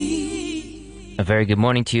A very good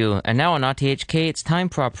morning to you. And now on RTHK, it's time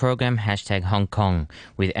for our program #Hong Kong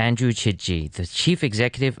with Andrew Chidgey, the Chief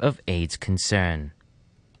Executive of AIDS Concern.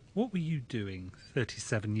 What were you doing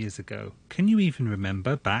 37 years ago? Can you even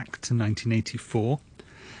remember back to 1984?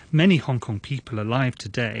 Many Hong Kong people alive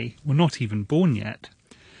today were not even born yet.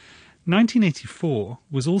 1984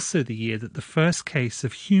 was also the year that the first case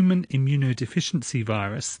of human immunodeficiency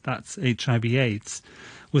virus, that's HIV/AIDS,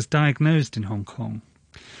 was diagnosed in Hong Kong.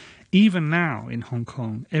 Even now in Hong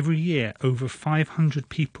Kong, every year over 500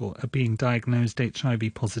 people are being diagnosed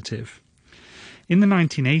HIV positive. In the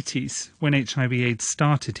 1980s, when HIV/AIDS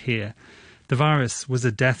started here, the virus was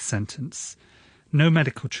a death sentence. No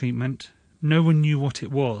medical treatment, no one knew what it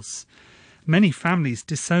was. Many families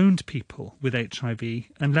disowned people with HIV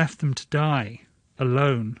and left them to die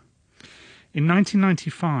alone. In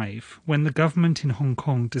 1995, when the government in Hong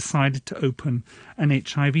Kong decided to open an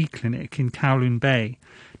HIV clinic in Kowloon Bay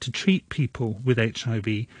to treat people with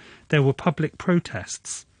HIV, there were public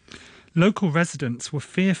protests. Local residents were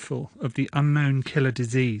fearful of the unknown killer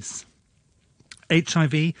disease.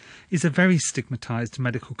 HIV is a very stigmatized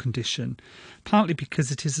medical condition, partly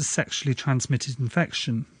because it is a sexually transmitted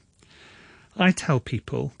infection. I tell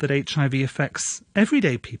people that HIV affects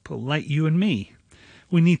everyday people like you and me.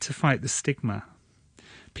 We need to fight the stigma.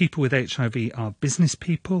 People with HIV are business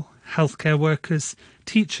people, healthcare workers,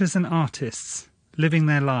 teachers and artists, living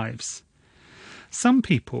their lives. Some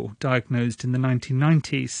people diagnosed in the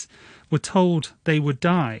 1990s were told they would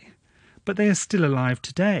die, but they are still alive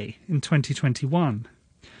today in 2021.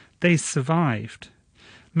 They survived.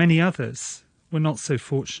 Many others were not so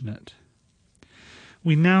fortunate.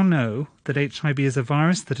 We now know that HIV is a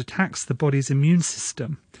virus that attacks the body's immune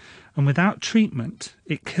system, and without treatment,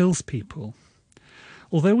 it kills people.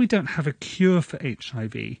 Although we don't have a cure for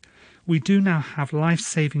HIV, we do now have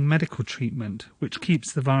life-saving medical treatment which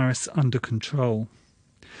keeps the virus under control.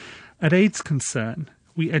 At AIDS Concern,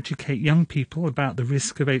 we educate young people about the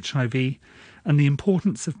risk of HIV and the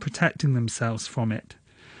importance of protecting themselves from it.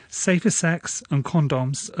 Safer sex and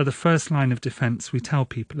condoms are the first line of defence we tell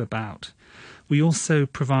people about. We also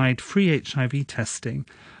provide free HIV testing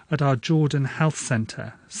at our Jordan Health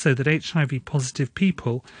Centre so that HIV-positive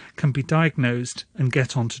people can be diagnosed and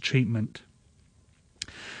get onto treatment.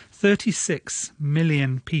 36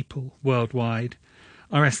 million people worldwide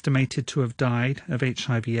are estimated to have died of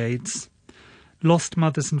HIV/AIDS, lost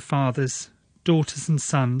mothers and fathers, daughters and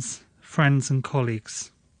sons, friends and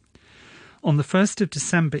colleagues. On the 1st of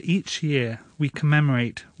December each year, we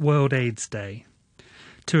commemorate World AIDS Day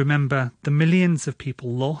to remember the millions of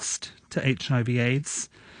people lost to HIV/AIDS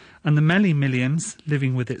and the many millions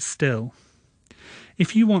living with it still.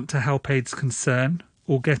 If you want to help AIDS Concern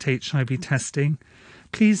or get HIV testing,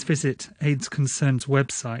 please visit AIDS Concern's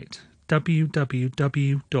website,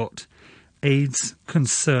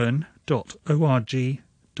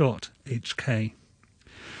 www.aidsconcern.org.hk.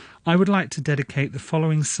 I would like to dedicate the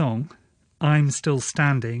following song, I'm Still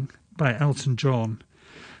Standing, by Elton John,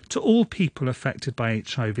 to all people affected by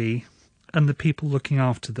HIV and the people looking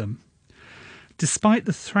after them. Despite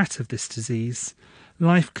the threat of this disease,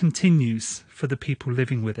 life continues for the people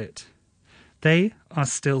living with it. They are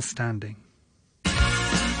still standing.